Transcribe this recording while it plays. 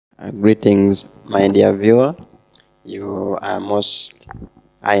Greetings, my dear viewer. You are most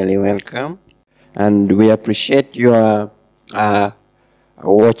highly welcome, and we appreciate your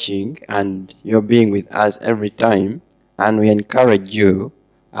watching and your being with us every time. And we encourage you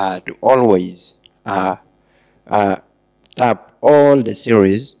to always tap all the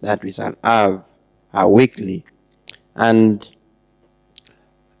series that we shall have weekly. And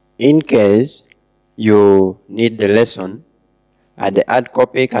in case you need the lesson, the hard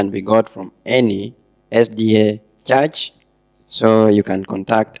copy can be got from any SDA church, so you can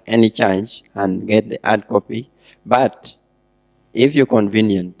contact any church and get the hard copy. But if you're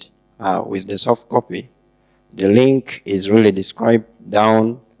convenient with the soft copy, the link is really described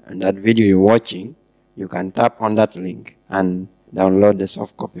down in that video you're watching. You can tap on that link and download the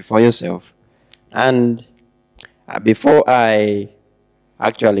soft copy for yourself. And before I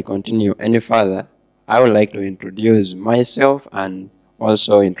actually continue any further, I would like to introduce myself and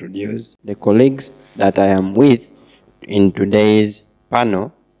also introduce the colleagues that I am with in today's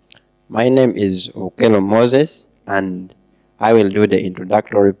panel. My name is Okello Moses, and I will do the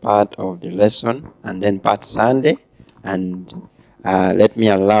introductory part of the lesson and then part Sunday. And let me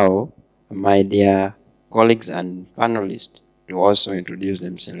allow my dear colleagues and panelists to also introduce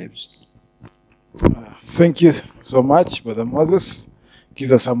themselves. Thank you so much, Brother Moses.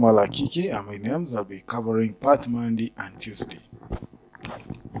 Kiiza Akiiki are my names. I'll be covering part Monday and Tuesday.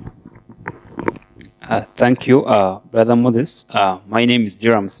 Thank you, Brother Moses. My name is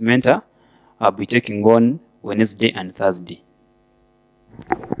Joram Smenta. I'll be taking on Wednesday and Thursday.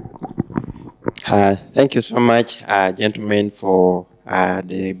 Thank you so much, gentlemen, for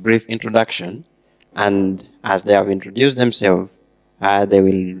the brief introduction. And as they have introduced themselves, they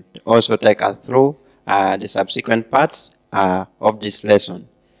will also take us through the subsequent parts of this lesson.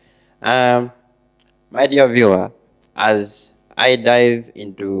 My dear viewer, as I dive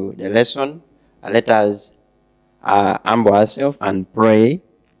into the lesson, let us humble ourselves and pray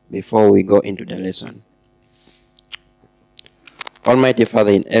before we go into the lesson. Almighty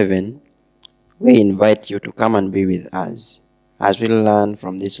Father in heaven, we invite you to come and be with us as we learn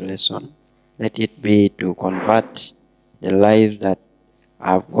from this lesson. Let it be to convert the lives that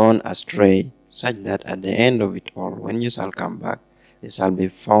have gone astray, such that at the end of it all, when you shall come back, they shall be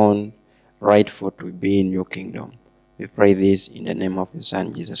found rightful to be in your kingdom. We pray this in the name of your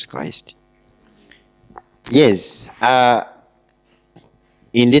Son, Jesus Christ. Yes,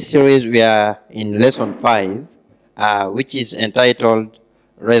 in this series we are in lesson 5, which is entitled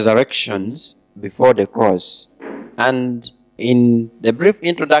Resurrections Before the Cross. And in the brief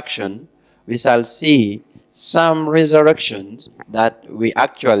introduction, we shall see some resurrections that we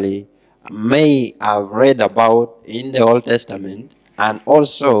actually may have read about in the Old Testament and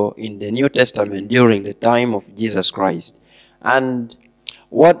also in the New Testament during the time of Jesus Christ. And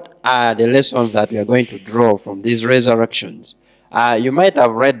what are the lessons that we are going to draw from these resurrections? You might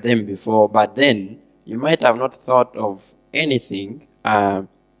have read them before, but then you might have not thought of anything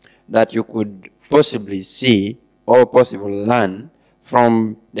that you could possibly see or possibly learn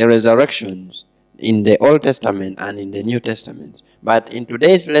from the resurrections in the Old Testament and in the New Testament. But in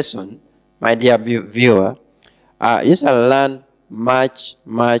today's lesson, my dear viewer, you shall learn much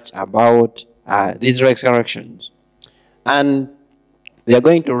about these resurrections. And we are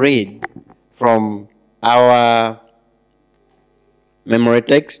going to read from our memory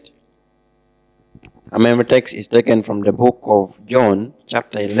text. Our memory text is taken from the book of John,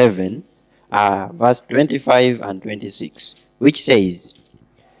 chapter 11, verse 25 and 26, which says,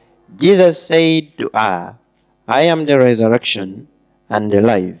 Jesus said to her, I am the resurrection and the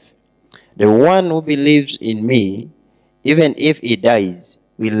life. The one who believes in me, even if he dies,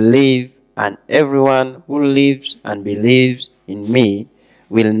 will live, and everyone who lives and believes in me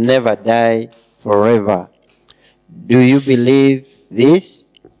will never die forever. Do you believe this?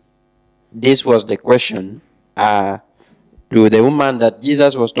 This was the question to the woman that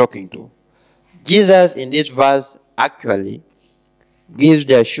Jesus was talking to. Jesus in this verse actually gives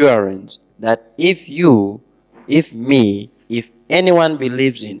the assurance that if anyone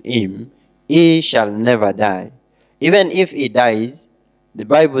believes in him, he shall never die. Even if he dies, the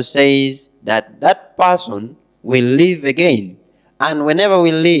Bible says that that person will live again. And whenever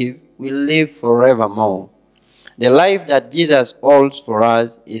we live forevermore. The life that Jesus holds for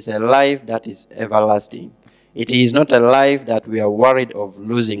us is a life that is everlasting. It is not a life that we are worried of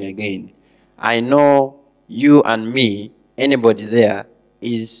losing again. I know you and me, anybody there,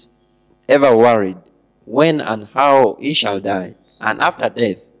 is ever worried when and how he shall die. And after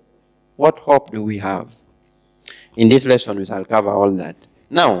death, what hope do we have? In this lesson, we shall cover all that.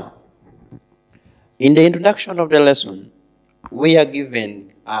 Now, in the introduction of the lesson, we are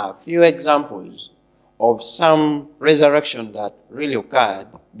given a few examples of some resurrection that really occurred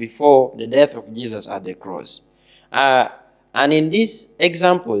before the death of Jesus at the cross. And in these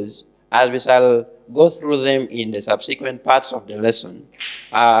examples, as we shall go through them in the subsequent parts of the lesson,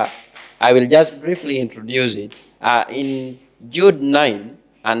 I will just briefly introduce it. In Jude 9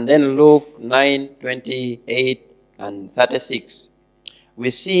 and then Luke 9, 28 and 36, we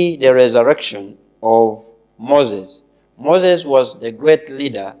see the resurrection of Moses. Moses was the great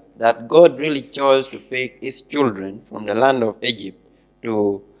leader that God really chose to pick his children from the land of Egypt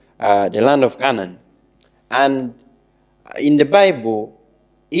to the land of Canaan. And in the Bible,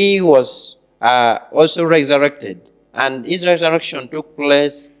 he was also resurrected. And his resurrection took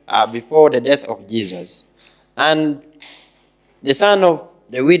place before the death of Jesus. And the son of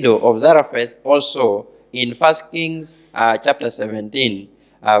the widow of Zarephath also in 1 Kings chapter 17,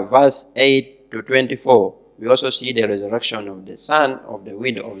 verse 8 to 24, we also see the resurrection of the son of the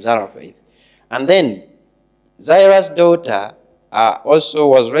widow of Zarephath. And then Jairus' daughter also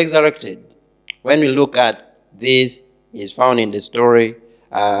was resurrected. When we look at this, is found in the story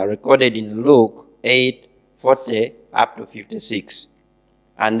recorded in Luke 8, 40 up to 56.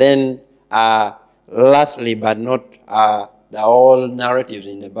 And then lastly, but not the whole narratives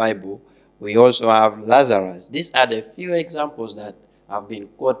in the Bible, we also have Lazarus. These are the few examples that have been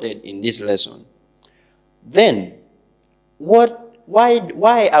quoted in this lesson. Then,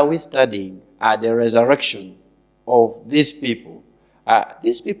 why are we studying the resurrection of these people?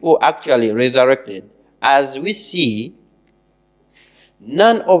 These people actually resurrected. As we see,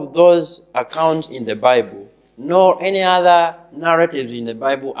 none of those accounts in the Bible, nor any other narratives in the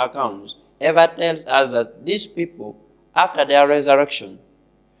Bible accounts, ever tells us that these people, after their resurrection,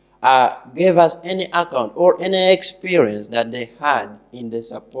 gave us any account or any experience that they had in the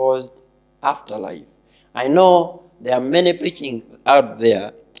supposed afterlife. I know there are many preaching out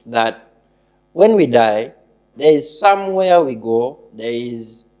there that when we die, there is somewhere we go, there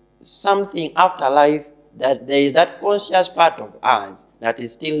is something afterlife, that there is that conscious part of us that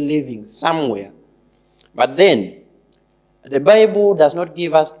is still living somewhere. But then, the Bible does not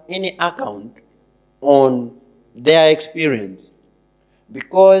give us any account on their experience,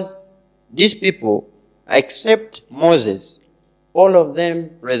 because these people, except Moses, all of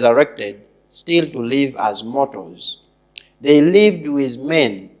them resurrected, still to live as mortals. They lived with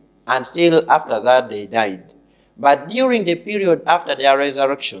men, and still after that they died. But during the period after their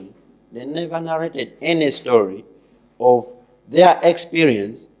resurrection, they never narrated any story of their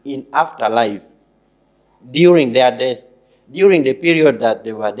experience in afterlife during their death, during the period that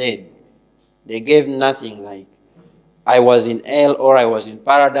they were dead. They gave nothing like, I was in hell, or I was in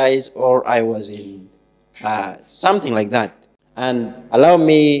paradise, or I was in something like that. And allow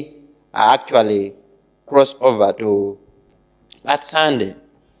me actually cross over to Part Sunday.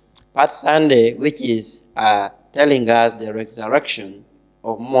 Part Sunday, which is telling us the resurrection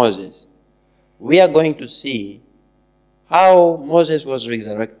of Moses. We are going to see how Moses was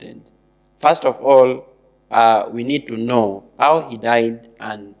resurrected. First of all, we need to know how he died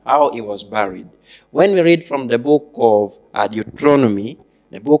and how he was buried. When we read from the book of Deuteronomy,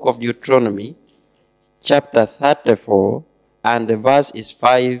 chapter 34, and the verse is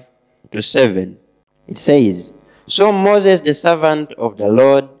 5 to 7, it says, So Moses, the servant of the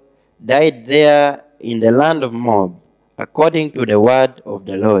Lord, died there in the land of Moab, according to the word of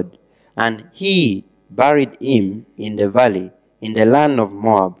the Lord. And he buried him in the valley, in the land of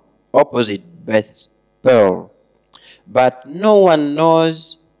Moab, opposite Beth Peor. But no one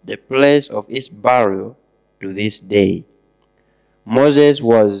knows the place of his burial to this day. Moses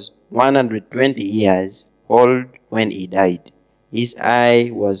was 120 years old when he died. His eye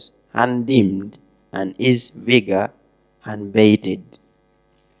was undimmed, and his vigor unabated.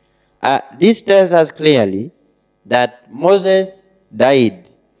 This tells us clearly that Moses died,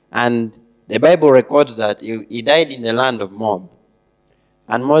 and the Bible records that he died in the land of Moab.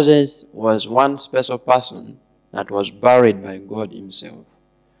 And Moses was one special person that was buried by God himself.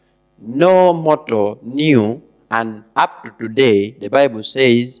 No mortal knew, and up to today, the Bible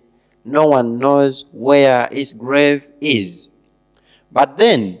says, no one knows where his grave is. But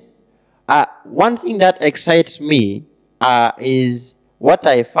then, one thing that excites me is what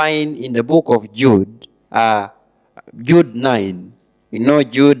I find in the book of Jude, Jude 9. You know,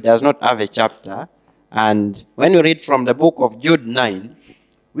 Jude does not have a chapter. And when we read from the book of Jude 9,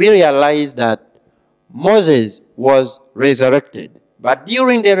 we realize that Moses was resurrected. But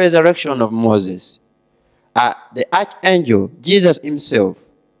during the resurrection of Moses, the archangel, Jesus himself,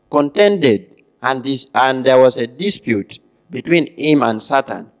 contended, and there was a dispute between him and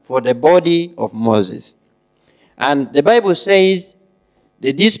Satan for the body of Moses. And the Bible says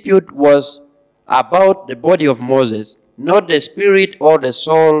the dispute was about the body of Moses, not the spirit or the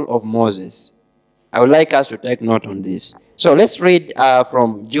soul of Moses. I would like us to take note on this. So let's read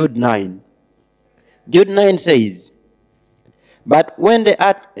from Jude 9. Jude 9 says, "But when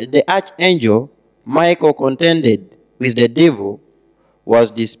the archangel Michael contended with the devil,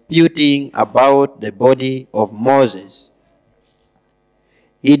 was disputing about the body of Moses,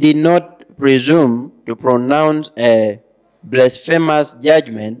 he did not presume to pronounce a blasphemous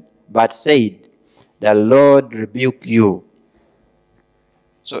judgment, but said, 'The Lord rebuke you.'"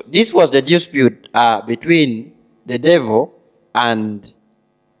 So this was the dispute between the devil and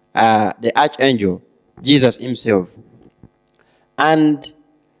the archangel, Jesus himself. And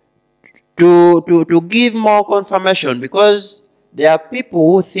to give more confirmation, because there are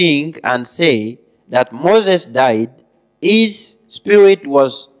people who think and say that Moses died, his spirit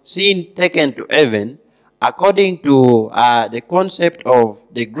was seen taken to heaven, according to the concept of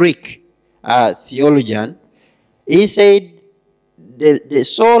the Greek theologian. He said the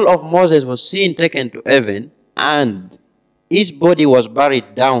soul of Moses was seen taken to heaven and his body was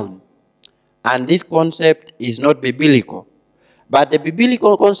buried down. And this concept is not biblical. But the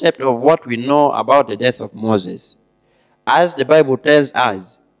biblical concept of what we know about the death of Moses, as the Bible tells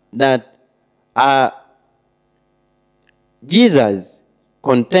us that Jesus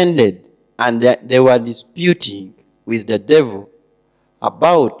contended and they were disputing with the devil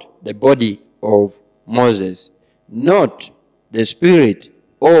about the body of Moses, not the spirit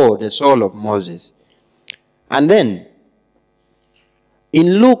or the soul of Moses. And then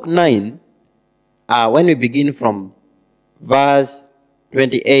in Luke 9, when we begin from verse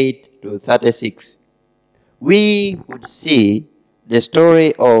 28 to 36, we would see the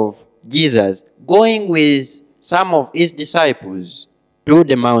story of Jesus going with some of his disciples to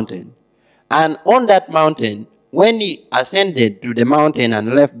the mountain. And on that mountain, when he ascended to the mountain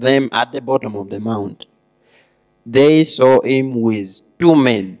and left them at the bottom of the mount, they saw him with two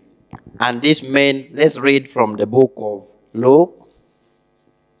men. And these men, let's read from the book of Luke.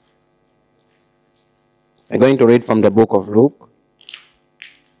 We're going to read from the book of Luke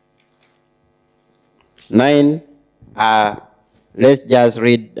 9. Let's just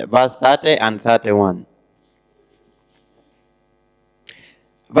read verse 30 and 31.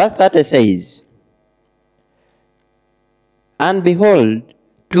 Verse 30 says, "And behold,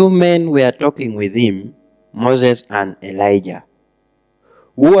 two men were talking with him, Moses and Elijah,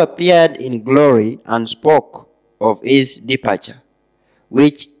 who appeared in glory and spoke of his departure,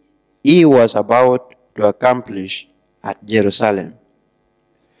 which he was about to accomplish at Jerusalem.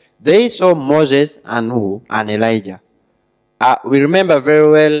 They saw Moses and who? And Elijah." We remember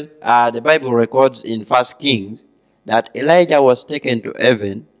very well, the Bible records in 1 Kings that Elijah was taken to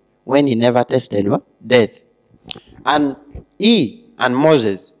heaven when he never tasted death. And he and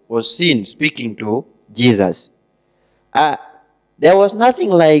Moses was seen speaking to Jesus. There was nothing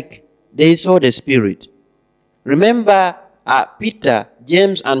like they saw the Spirit. Remember, Peter,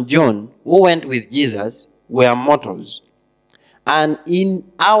 James, and John, who went with Jesus, were mortals. And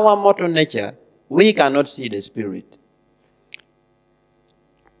in our mortal nature, we cannot see the Spirit.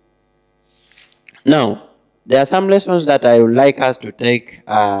 Now, there are some lessons that I would like us to take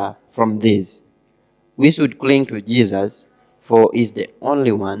from this. We should cling to Jesus, for he is the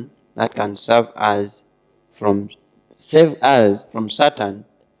only one that can save us from Satan,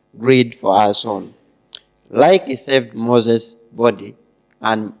 greed for our soul. Like he saved Moses' body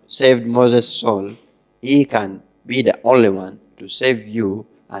and saved Moses' soul, he can be the only one to save you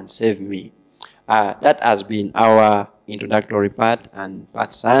and save me. That has been our introductory part and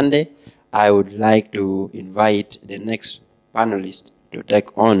part Sunday. I would like to invite the next panelist to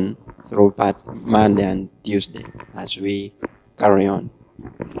take on through part Monday and Tuesday as we carry on.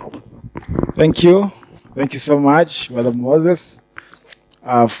 Thank you. Thank you so much, Brother Moses,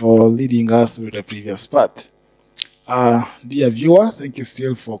 for leading us through the previous part. Dear viewer, thank you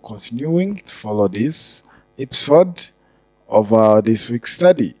still for continuing to follow this episode of this week's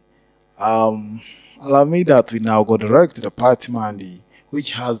study. Allow me that we now go direct to the part Monday,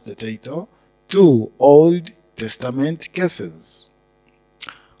 which has the title, Two Old Testament Cases.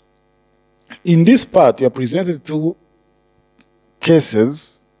 In this part, we are presented two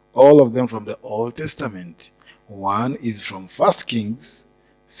cases, all of them from the Old Testament. One is from 1 Kings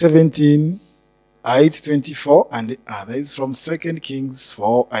 17, 8:24, and the other is from 2 Kings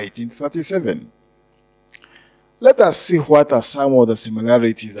 4, 18:37. Let us see what are some of the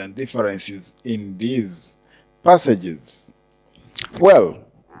similarities and differences in these passages. Well,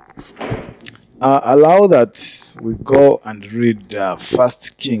 allow that we go and read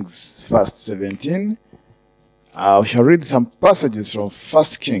 1 Kings 17, We shall read some passages from 1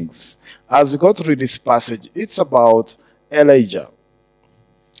 Kings. As we go to read this passage, it's about Elijah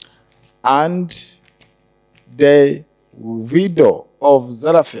and the widow of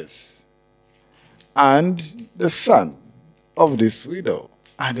Zarephath and the son of this widow.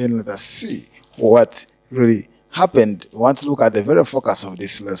 And then let us see what really happened. We want to look at the very focus of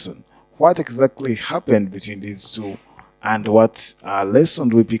this lesson. What exactly happened between these two, and what lesson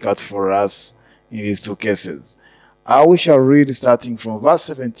do we pick out for us in these two cases? We shall read starting from verse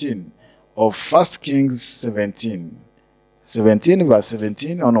 17 of 1 Kings 17. 17, verse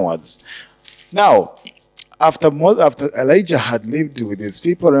 17 onwards. Now, after Elijah had lived with his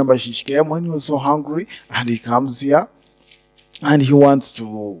people, remember he came when he was so hungry, and he comes here, and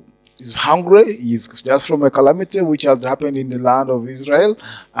he's hungry. He's just from a calamity which has happened in the land of Israel,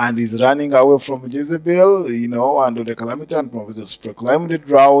 and he's running away from Jezebel, and the calamity, and was proclaiming the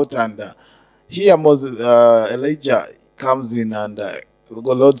drought. And here Elijah comes in, and the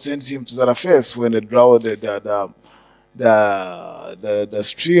Lord sends him to Zarephath when the drought, the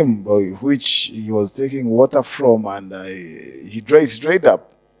stream by which he was taking water from, and he dried up.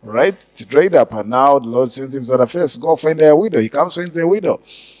 Right? He dried up, and now the Lord sends him to Zarephath. Go find a widow. He comes, finds a widow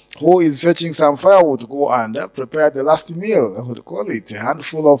who is fetching some firewood to go and prepare the last meal. I would call it a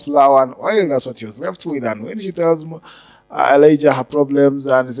handful of flour and oil. That's what he was left with. And when she tells Elijah her problems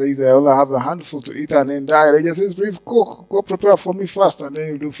and says, I only have a handful to eat and then die, Elijah says, please cook, go prepare for me first, and then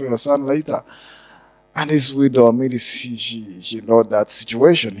you do for your son later. And this widow, immediately she knows that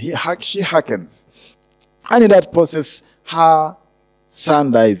situation. She hearkens. And in that process, her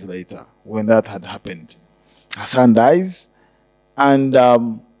son dies later. When that had happened, her son dies, and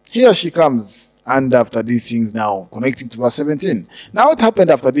here she comes. And after these things, now connecting to verse 17. Now it happened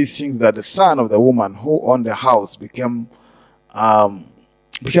after these things that the son of the woman who owned the house became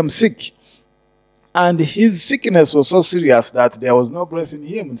sick. And his sickness was so serious that there was no breath in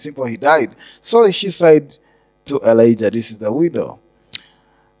him, and simply he died. So she said to Elijah, this is the widow,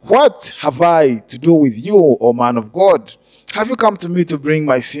 what have I to do with you, O man of God? Have you come to me to bring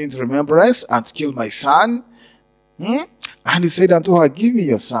my sin to remembrance and to kill my son? And he said unto her, give me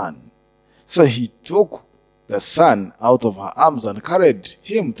your son. So he took the son out of her arms and carried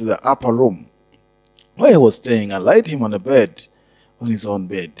him to the upper room where he was staying, and laid him on his own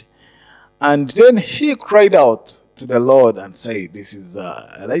bed. And then he cried out to the Lord and said, this is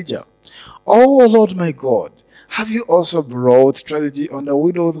Elijah, O Lord my God, have you also brought tragedy on the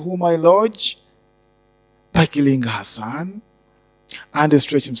widow with whom I lodge, by killing her son? And he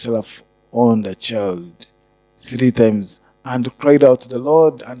stretched himself on the child 3 times, and cried out to the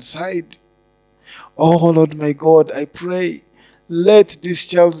Lord and sighed, O Lord my God, I pray, let this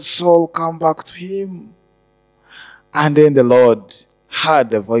child's soul come back to him. And then the Lord heard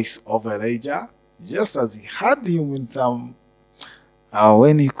the voice of Elijah, just as he heard him in some,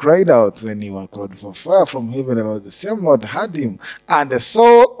 when he cried out, when he was called for fire from heaven, the Lord, the same Lord heard him, and the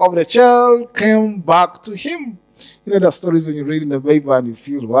soul of the child came back to him. You know the stories when you read in the Bible and you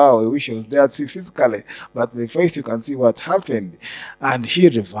feel, wow, I wish I was there to see physically. But by faith you can see what happened. And he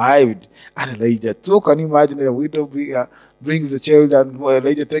revived. And Elijah took, and imagine the widow brings the child, and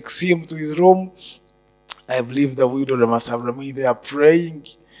Elijah takes him to his room. I believe the widow must have remained there praying,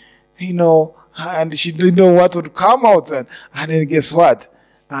 and she didn't know what would come out. And then guess what?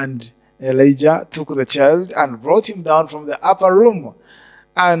 And Elijah took the child and brought him down from the upper room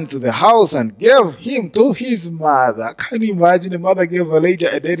and to the house and gave him to his mother. Can you imagine? The mother gave Elijah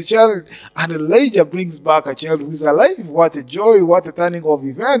a dead child, and Elijah brings back a child who is alive. What a joy, what a turning of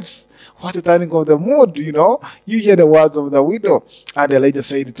events, what a turning of the mood, You hear the words of the widow. And Elijah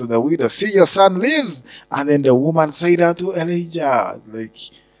said to the widow, see, your son lives. And then the woman said unto Elijah,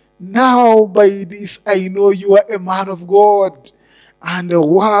 now by this I know you are a man of God, and the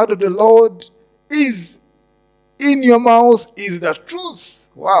word of the Lord is in your mouth is the truth.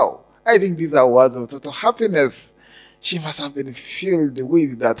 Wow. I think these are words of total happiness. She must have been filled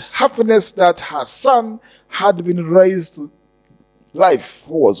with that happiness that her son had been raised to life,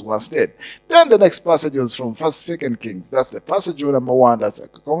 who was once dead. Then the next passage was from 1st, 2nd Kings. That's the passage number 1. That's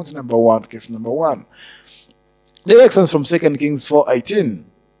account number 1, case number 1. The next one's from 2nd Kings 4:18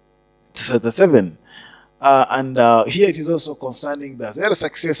 to 37. Here it is also concerning the other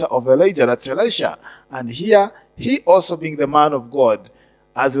successor of Elijah, that's Elisha. And here, he also being the man of God,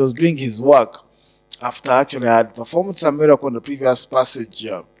 as he was doing his work, after actually had performed some miracle in the previous passage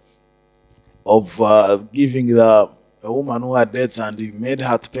of giving a woman who had debts, and he made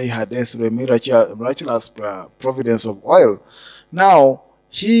her to pay her debts through a miraculous providence of oil. Now,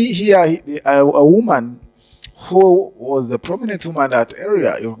 a woman who was a prominent woman in that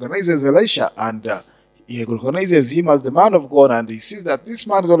area, he organizes Elisha, and he recognizes him as the man of God, and he sees that this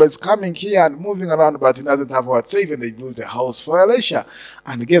man is always coming here and moving around, but he doesn't have what save, and they built a house for Elisha.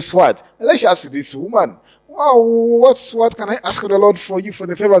 And guess what? Elisha asked this woman, wow, what can I ask of the Lord for you for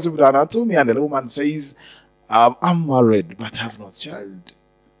the favors you've done unto me? And the woman says, I'm married, but have no child.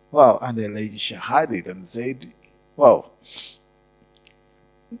 Wow. And Elisha heard it and said, wow,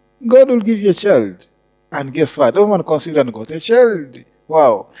 God will give you a child. And guess what? The woman considered and got a child.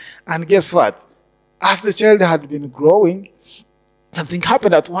 Wow. And guess what? As the child had been growing, something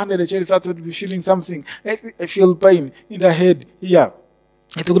happened that one day the child started to be feeling something. I feel pain in the head here.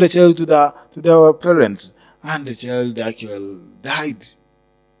 He took the child to their parents, and the child actually died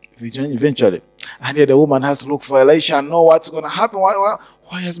eventually. And here the woman has to look for Elisha and know what's going to happen.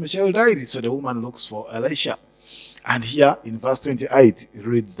 Why has my child died? So the woman looks for Elisha. And here in verse 28, it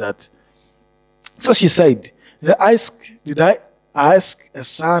reads that, so she said, did I ask a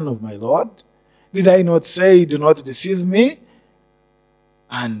son of my Lord? Did I not say, do not deceive me?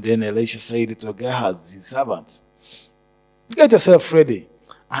 And then Elisha said to Gehazi, his servant, get yourself ready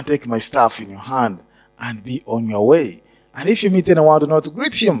and take my staff in your hand and be on your way. And if you meet anyone, do not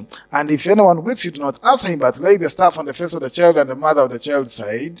greet him. And if anyone greets you, do not answer him, but lay the staff on the face of the child. And the mother of the child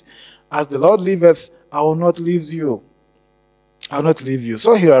said, as the Lord liveth, I will not leave you. I will not leave you.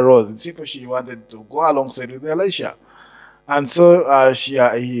 So he arose. In simple, she wanted to go alongside with Elisha. And so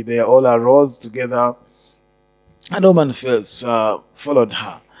they all arose together, and the woman followed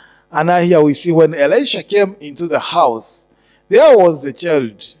her. And now here we see when Elisha came into the house, there was the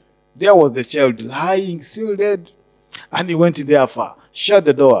child lying still dead. And he went in therefore, shut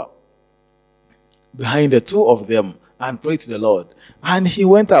the door behind the two of them, and prayed to the Lord. And he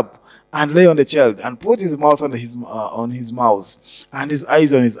went up and lay on the child, and put his mouth on his mouth, and his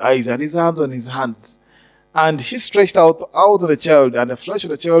eyes on his eyes, and his hands on his hands. And he stretched out on the child, and the flesh of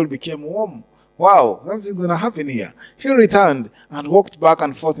the child became warm. Wow, something's going to happen here. He returned and walked back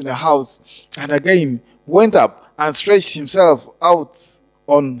and forth in the house, and again went up and stretched himself out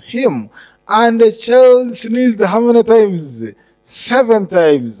on him. And the child sneezed how many times? 7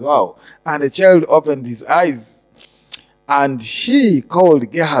 times. Wow. And the child opened his eyes, and he called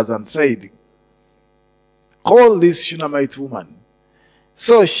Gehazi and said, call this Shunammite woman.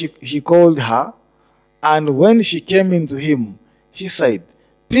 So he called her. And when she came in to him, he said,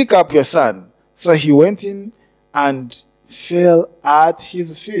 pick up your son. So he went in and fell at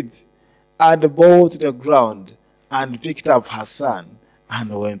his feet and bowed to the ground and picked up her son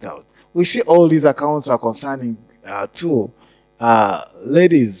and went out. We see all these accounts are concerning two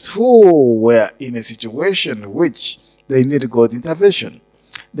ladies who were in a situation which they needed God's intervention.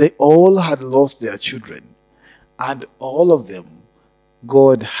 They all had lost their children, and all of them,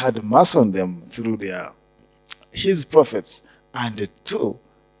 God had mercy on them through his prophets, and the 2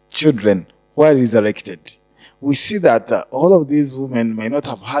 children were resurrected. We see that all of these women may not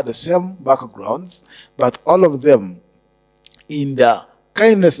have had the same backgrounds, but all of them, in the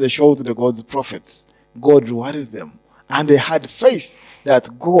kindness they showed to the God's prophets, God rewarded them, and they had faith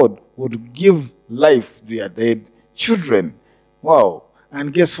that God would give life to their dead children. Wow.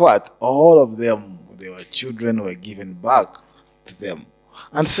 And guess what? All of them, their children were given back to them.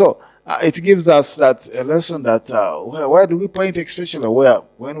 And so it gives us that a lesson that where do we point, especially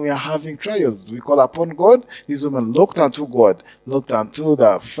when we are having trials? We call upon God. These women looked unto God, looked unto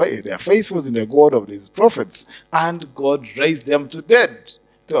their faith was in the God of these prophets, and God raised them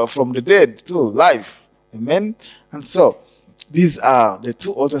from the dead to life. Amen. And so these are the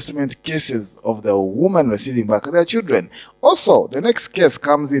 2 Old Testament cases of the woman receiving back their children. Also, the next case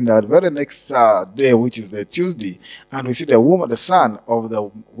comes in the very next day, which is the Tuesday, and we see the son of the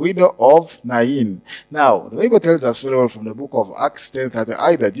widow of Nain. Now, the Bible tells us very well from the book of Acts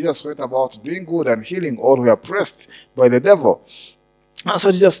 10:38 that Jesus went about doing good and healing all who were oppressed by the devil. And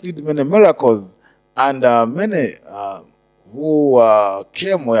so Jesus did many miracles, and many who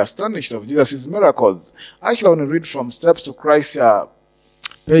came were astonished of Jesus' miracles. Actually, I want to read from Steps to Christ,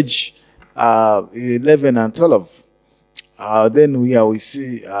 page 11 and 12. Then we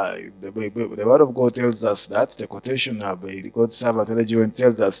see the Word of God tells us that, the quotation by God's servant Jude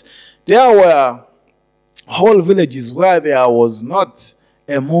tells us, there were whole villages where there was not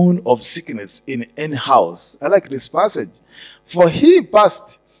a moan of sickness in any house. I like this passage. For he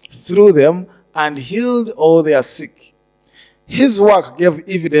passed through them and healed all their sick. His work gave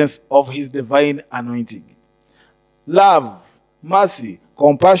evidence of his divine anointing. Love, mercy,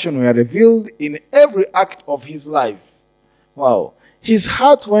 compassion were revealed in every act of his life. Wow. His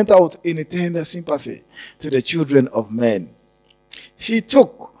heart went out in tender sympathy to the children of men. He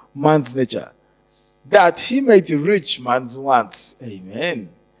took man's nature, that he might reach man's wants. Amen.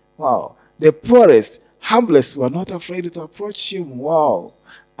 Wow. The poorest harmless, were not afraid to approach him. Wow.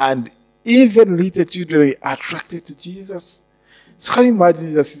 And even little children were attracted to Jesus. So can you imagine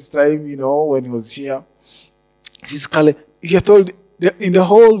Jesus' time, when he was here? Physically, he told in the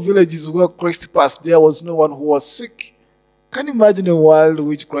whole villages where Christ passed, there was no one who was sick. Can you imagine a world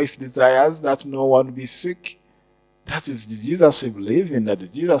which Christ desires that no one be sick? That is the Jesus we believe in. That is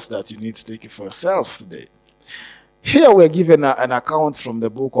Jesus that you need to take it for yourself today. Here we are given an account from the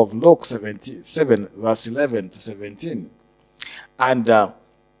book of Luke 7, verse 11 to 17. And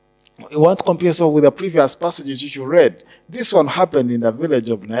we want to compare so with the previous passages which you read. This one happened in the village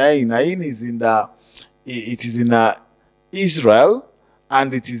of Nain. Nain is in Israel,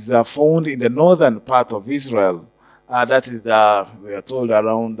 and it is found in the northern part of Israel. That is, we are told,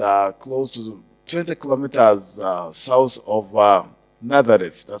 around close to 20 kilometers south of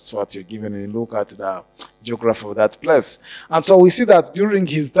Nazareth. That's what you're given when you look at the geography of that place. And so we see that during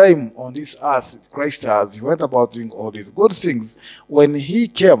his time on this earth, Christ, as he went about doing all these good things, when he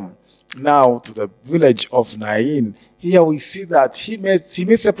came now to the village of Nain, here we see that he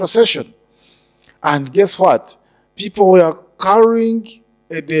makes a procession. And guess what? People were carrying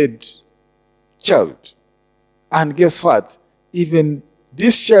a dead child. And guess what? Even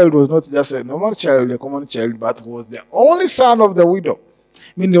this child was not just a normal child, a common child, but was the only son of the widow.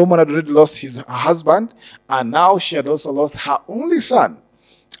 Meaning the woman had already lost her husband, and now she had also lost her only son.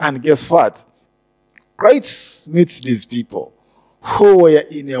 And guess what? Christ meets these people who were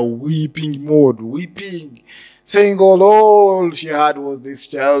in a weeping mood, weeping, saying all she had was this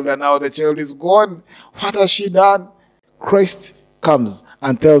child, and now the child is gone. What has she done? Christ comes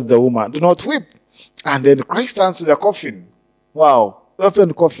and tells the woman, do not weep. And then Christ turns to the coffin. Wow. Open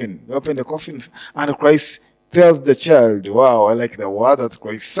the coffin, and Christ tells the child, wow, I like the word that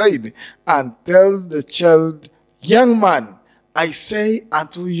Christ said, and tells the child, young man, I say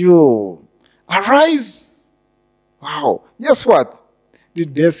unto you, arise. Wow. Guess what? The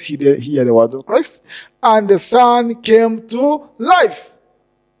deaf hear the word of Christ, and the son came to life.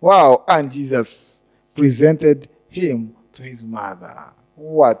 Wow. And Jesus presented him to his mother.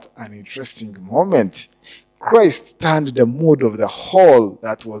 What an interesting moment. Christ turned the mood of the whole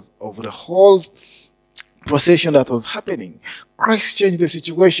procession that was happening. Christ changed the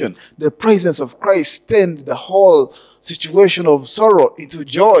situation. The presence of Christ turned the whole situation of sorrow into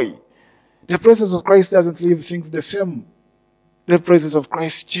joy. The presence of Christ doesn't leave things the same. The presence of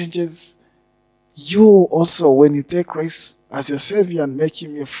Christ changes you also. When you take Christ as your Savior and make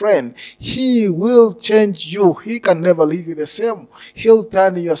him your friend, he will change you. He can never leave you the same. He'll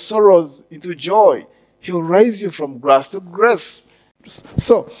turn your sorrows into joy. He'll raise you from grass to grace.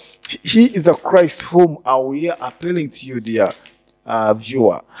 So, he is the Christ whom we are appealing to you, dear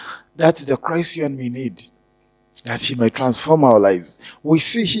viewer. That is the Christ you and me need, that he may transform our lives. We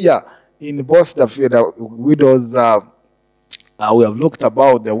see here in both the widows, we have looked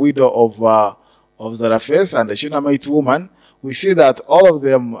about the widow of Zarephath and the Shunammite woman. We see that all of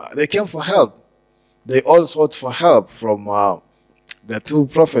them, they came for help. They all sought for help from the two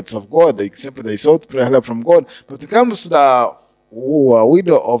prophets of God, except they sought help from God. But when it comes to the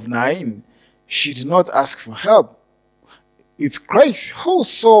widow of Nain, she did not ask for help. It's Christ who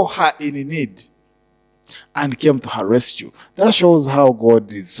saw her in need and came to her rescue. That shows how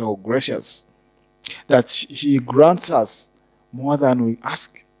God is so gracious, that he grants us more than we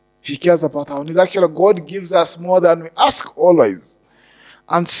ask. He cares about our needs. Actually, God gives us more than we ask always.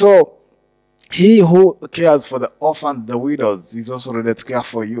 And so, he who cares for the orphans, the widows, is also ready to care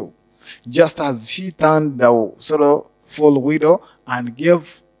for you. Just as he turned the sorrowful widow and gave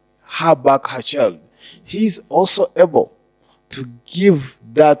her back her child, he is also able to give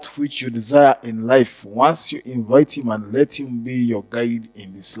that which you desire in life once you invite him and let him be your guide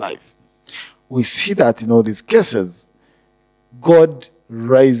in this life. We see that in all these cases, God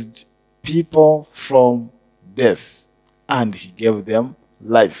raised people from death and he gave them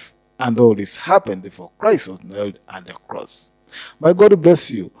life. And all this happened before Christ was nailed on the cross. May God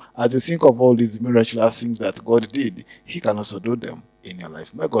bless you. As you think of all these miraculous things that God did, he can also do them in your life.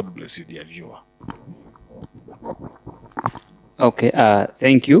 May God bless you, dear viewer. Okay,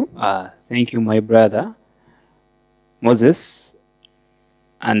 thank you. Thank you, my brother Moses.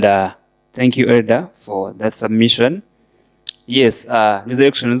 And thank you, Elder, for that submission. Yes,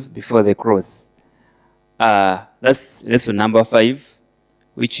 resurrections before the cross. That's lesson number 5,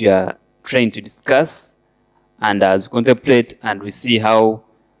 which we are trying to discuss. And as we contemplate and we see how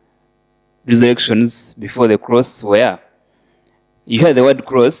resurrections before the cross were. You hear the word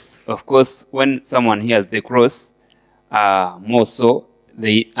cross. Of course, when someone hears the cross, more so,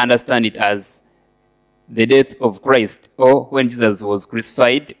 they understand it as the death of Christ, or when Jesus was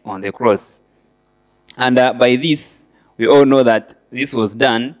crucified on the cross. And by this, we all know that this was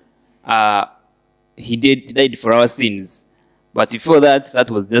done. He died for our sins. But before that, that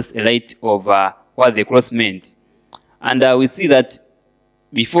was just a light of what the cross meant. And we see that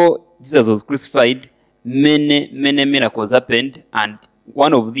before Jesus was crucified, many miracles happened, and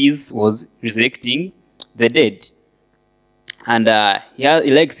one of these was resurrecting the dead. And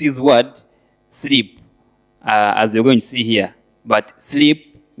he likes his word, sleep, as we're going to see here. But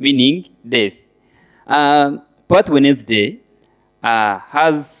sleep meaning death. Part Wednesday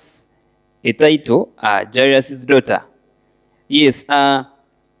has a title, Jairus' daughter. Yes,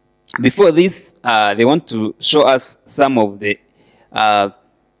 before this, they want to show us some of the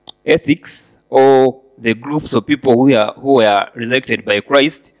ethics or the groups of people who were resurrected by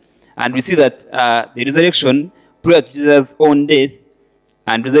Christ. And we see that the resurrection prior to Jesus' own death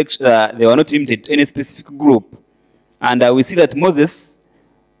and resurrection, they were not limited to any specific group. And we see that Moses,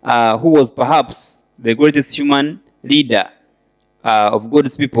 who was perhaps the greatest human leader of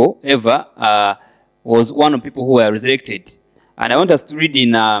God's people ever, was one of the people who were resurrected. And I want us to read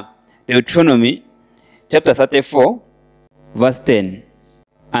in Deuteronomy chapter 34, verse 10.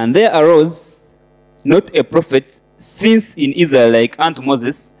 And there arose not a prophet since in Israel like unto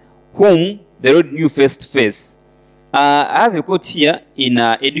Moses, whom the Lord knew face to face. I have a quote here in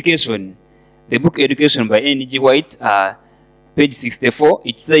Education, the book Education by N.G. White, page 64.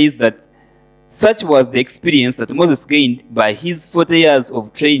 It says that such was the experience that Moses gained by his 40 years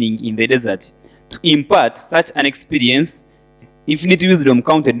of training in the desert. To impart such an experience, infinite wisdom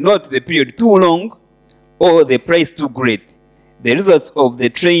counted not the period too long or the price too great. The results of the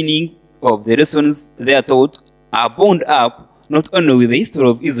training of the lessons there taught are bound up not only with the history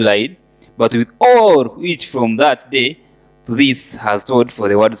of Israel, but with all which from that day to this has taught for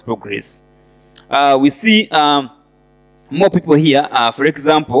the world's progress. We see more people here, for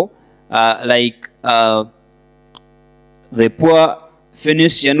example, like the poor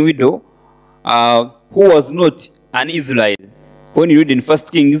Phoenician widow, who was not an Israel. When you read in 1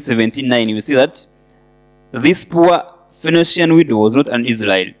 Kings 17:9, you see that this poor Phoenician widow was not an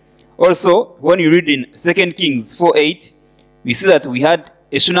Israel. Also, when you read in 2 Kings 4:8, we see that we had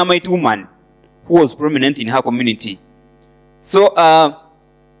a Shunammite woman who was prominent in her community. So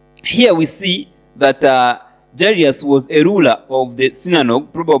here we see that Jairus was a ruler of the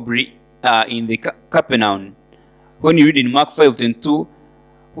synagogue, probably in the Capernaum. When you read in Mark 5:22,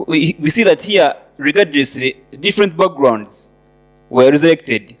 we see that here, regardless the different backgrounds were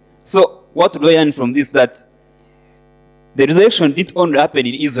resurrected. So what do I learn from this? That the resurrection didn't only happen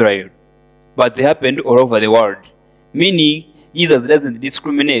in Israel, but they happened all over the world. Meaning, Jesus doesn't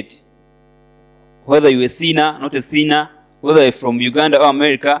discriminate. Whether you're a sinner, not a sinner, whether you're from Uganda or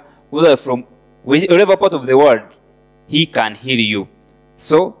America, whether you're from wherever part of the world, he can heal you.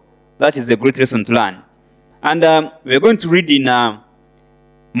 So that is a great lesson to learn. And we're going to read in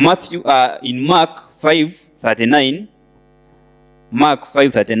in Mark 5:39. Mark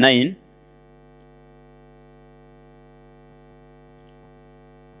 5:39.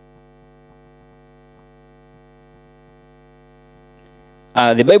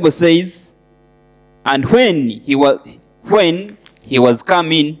 The Bible says, and when he was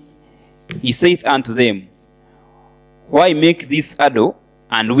come in, he saith unto them, why make this idle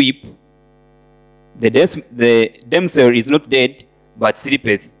and weep? The damsel is not dead, but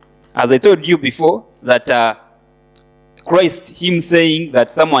sleepeth. As I told you before, that Christ, him saying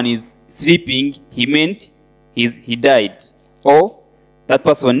that someone is sleeping, he meant he died, or that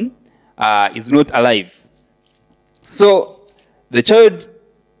person is not alive. So the child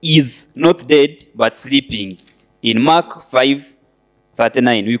is not dead, but sleeping. In Mark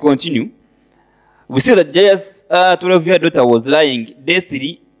 5:39, we continue. We see that Jairus' 12-year daughter was lying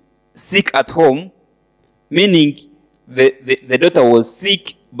deathly sick at home, meaning the daughter was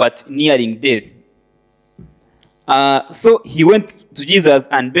sick but nearing death. So he went to Jesus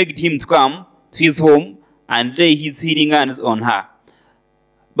and begged him to come to his home and lay his healing hands on her.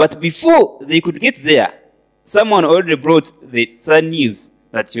 But before they could get there, someone already brought the sad news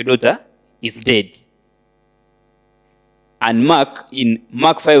that your daughter is dead. And Mark, in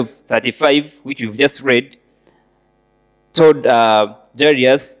Mark 5:35, which we've just read, told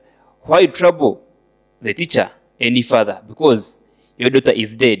Jairus, why trouble the teacher any further? Because your daughter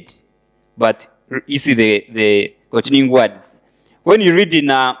is dead. But you see the continuing words. When you read in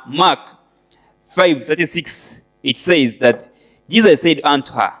Mark 5:36, it says that Jesus said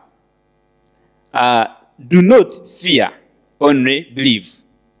unto her, do not fear, only believe.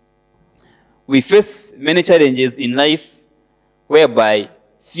 We face many challenges in life whereby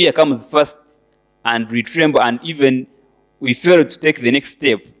fear comes first and we tremble and even we fail to take the next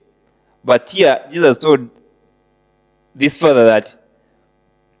step. But here, Jesus told this father that,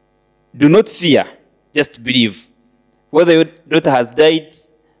 do not fear, just believe. Whether your daughter has died,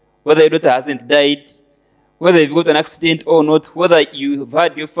 whether your daughter hasn't died, whether you've got an accident or not, whether you've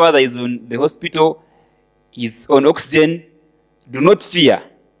heard your father is on the hospital, is on oxygen, do not fear,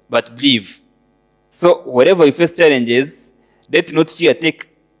 but believe. So wherever you face challenges, let not fear take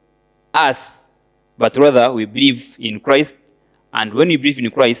us, but rather we believe in Christ. And when you believe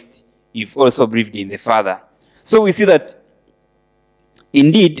in Christ, you've also believed in the Father. So we see that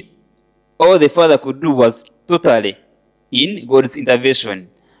indeed all the Father could do was totally in God's intervention.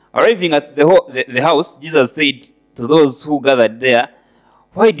 Arriving at the house, Jesus said to those who gathered there,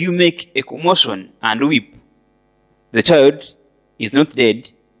 why do you make a commotion and weep? The child is not dead,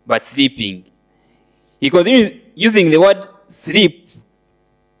 but sleeping. He continued using the word sleep,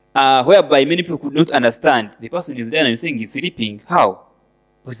 whereby many people could not understand. The person is there and saying he's sleeping. How?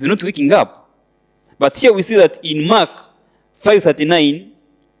 But he's not waking up. But here we see that in Mark 5:39,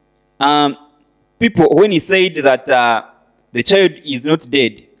 people, when he said that the child is not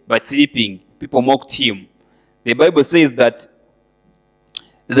dead, but sleeping, people mocked him. The Bible says that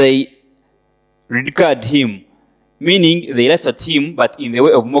they ridiculed him, meaning they laughed at him, but in the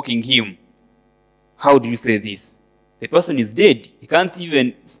way of mocking him. How do you say this? The person is dead. He can't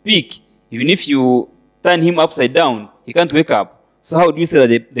even speak. Even if you turn him upside down, he can't wake up. So how do you say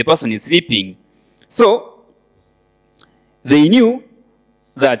that the person is sleeping? So they knew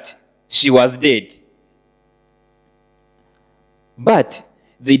that she was dead. But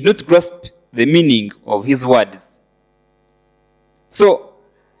they did not grasp the meaning of his words. So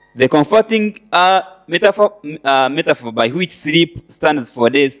the comforting metaphor by which sleep stands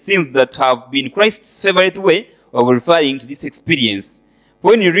for death seems that have been Christ's favorite way of referring to this experience.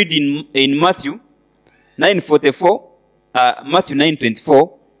 When you read in Matthew 9:44, Matthew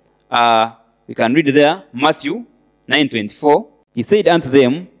 9:24, we can read there, Matthew 9:24. He said unto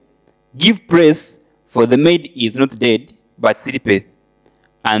them, give praise, for the maid is not dead, but sleepeth.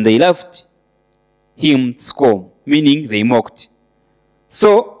 And they laughed him to scorn, meaning they mocked.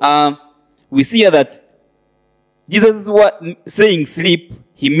 So we see here that Jesus is saying sleep,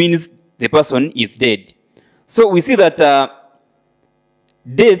 he means the person is dead. So we see that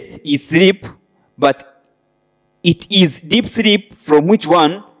death is sleep, but it is deep sleep from which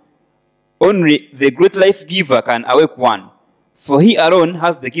one only the great life giver can awake one. For he alone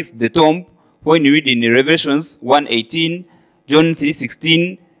has the keys to the tomb. When you read in Revelations 1:18, John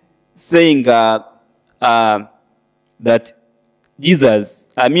 3:16, saying that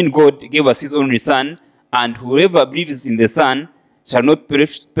God gave us his only Son, and whoever believes in the Son shall not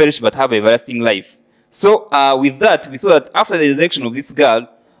perish but have everlasting life. So with that, we saw that after the resurrection of this girl,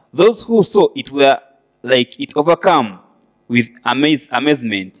 those who saw it were like it overcome with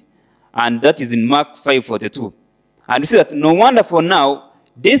amazement. And that is in Mark 5:42. And we see that no wonder, for now,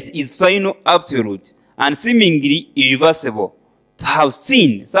 death is final, absolute, and seemingly irreversible. To have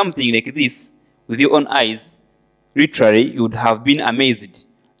seen something like this with your own eyes, literally, you would have been amazed.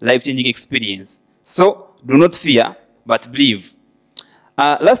 Life-changing experience. So, do not fear, but believe.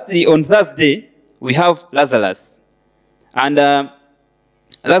 Lastly, on Thursday, we have Lazarus. And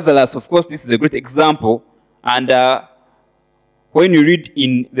Lazarus, of course, this is a great example. And when you read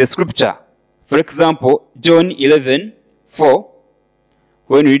in the scripture, for example, John 11:4,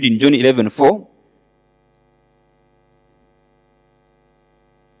 when you read in John 11:4,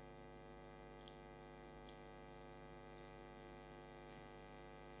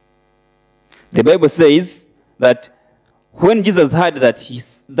 the Bible says that when Jesus heard that, he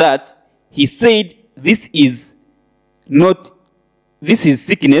said, this is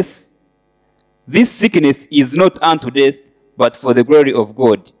sickness. This sickness is not unto death, but for the glory of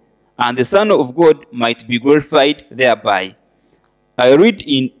God, and the Son of God might be glorified thereby. I read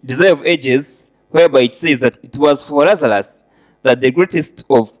in Desire of Ages, whereby it says that it was for Lazarus that the greatest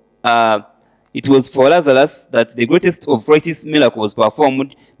of righteous miracles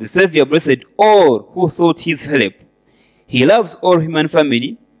performed. The Savior blessed all who sought his help. He loves all human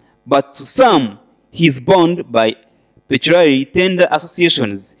family, but to some he is bound by peculiarly tender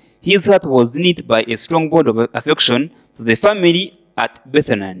associations. His heart was knit by a strong bond of affection to the family at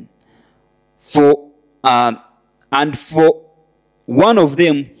Bethlehem. For one of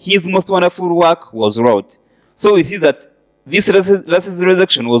them, his most wonderful work was wrought. So we see that this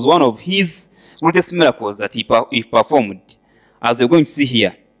resurrection was one of his greatest miracles that he performed, as we're going to see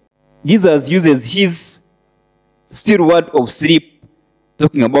here. Jesus uses his still word of sleep,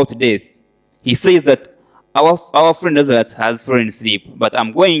 talking about death. He says that our friend Lazarus has fallen asleep, but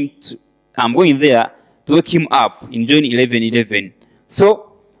I'm going there to wake him up in John 11:11.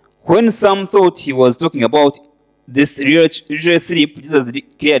 So When some thought he was talking about this ritual sleep, Jesus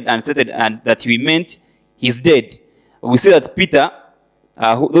declared and stated and that he meant he's dead. We see that Peter,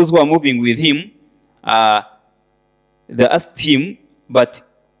 those who are moving with him, they asked him, but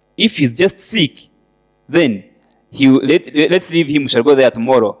if he's just sick, then let's leave him, we shall go there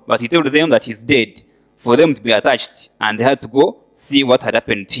tomorrow. But he told them that he's dead, for them to be attached, and they had to go see what had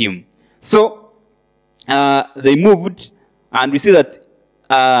happened to him. So they moved, and we see that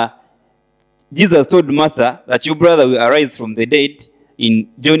Jesus told Martha that your brother will arise from the dead in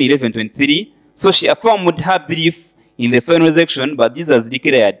John 11:23. So she affirmed her belief in the final resurrection, but Jesus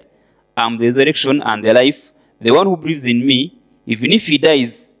declared, I'm the resurrection and the life. The one who believes in me, even if he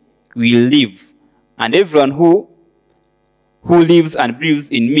dies, will live. And everyone who lives and believes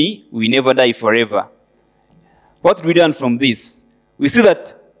in me will never die forever. What do we learn from this? We see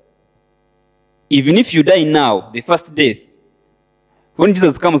that even if you die now, the first death, when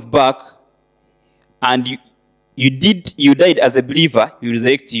Jesus comes back and you died as a believer, he will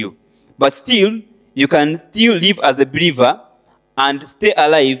resurrect you. But still, you can still live as a believer and stay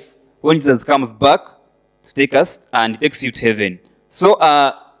alive when Jesus comes back to take us and takes you to heaven. So,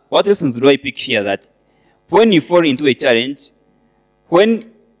 what lessons do I pick here? That when you fall into a challenge,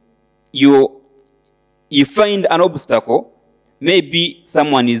 when you find an obstacle, maybe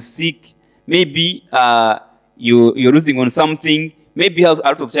someone is sick, maybe you're losing on something, maybe you have a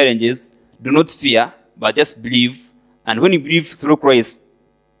lot of challenges, do not fear, but just believe. And when you believe through Christ,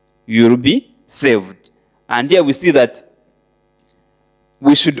 you will be saved. And here we see that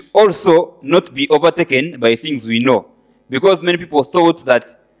we should also not be overtaken by things we know. Because many people thought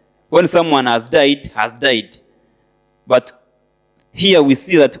that when someone has died, But here we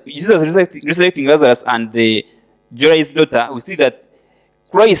see that Jesus resurrecting Lazarus and the Jairus' daughter, we see that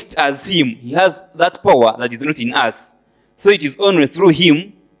Christ as him, he has that power that is not in us. So it is only through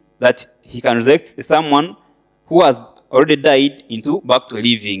him that he can resurrect someone who has already died into back to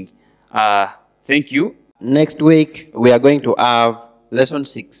living. Thank you. Next week, we are going to have lesson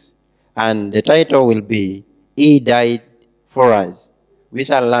 6, and the title will be, He Died for Us. We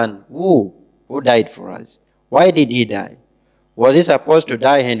shall learn who died for us. Why did he die? Was he supposed to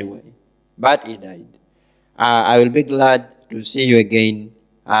die anyway? But he died. I will be glad to see you again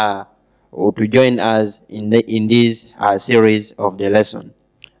or to join us in this series of the lesson.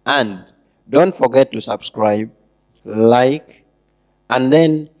 And don't forget to subscribe, like, and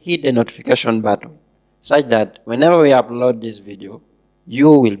then hit the notification button such that whenever we upload this video, you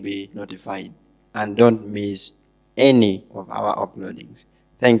will be notified and don't miss any of our uploadings.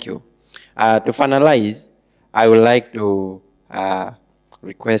 Thank you. To finalize, I would like to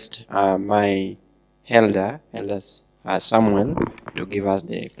request my elders Samuel to give us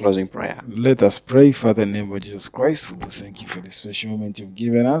the closing prayer. Let us pray. Father, in the name of Jesus Christ, we do thank you for this special moment you've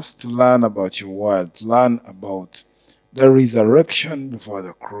given us to learn about your word, to learn about the resurrection before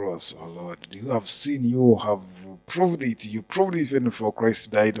the cross, oh Lord. You have seen, you have proved it. You proved it even before Christ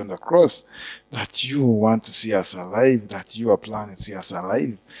died on the cross, that you want to see us alive, that you are planning to see us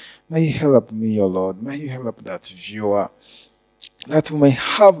alive. May you help me, oh Lord. May you help that viewer, that we may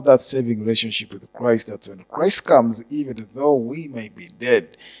have that saving relationship with Christ, that when Christ comes, even though we may be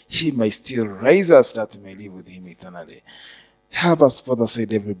dead, he may still raise us, that we may live with him eternally. Help us put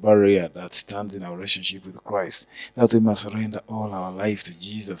aside every barrier that stands in our relationship with Christ, that we must surrender all our life to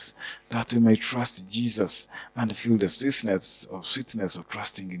Jesus, that we may trust Jesus and feel the sweetness of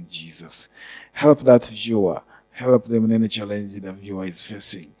trusting in Jesus. Help that viewer. Help them in any challenge the viewer is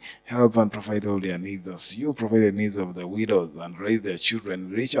facing. Help and provide all their needs as you provide the needs of the widows and raise their children.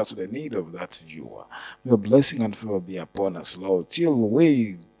 Reach out to the need of that viewer. May your blessing and favor be upon us, Lord, till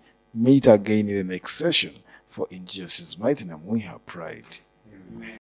we meet again in the next session. For in Jesus' mighty name we have prayed. Amen.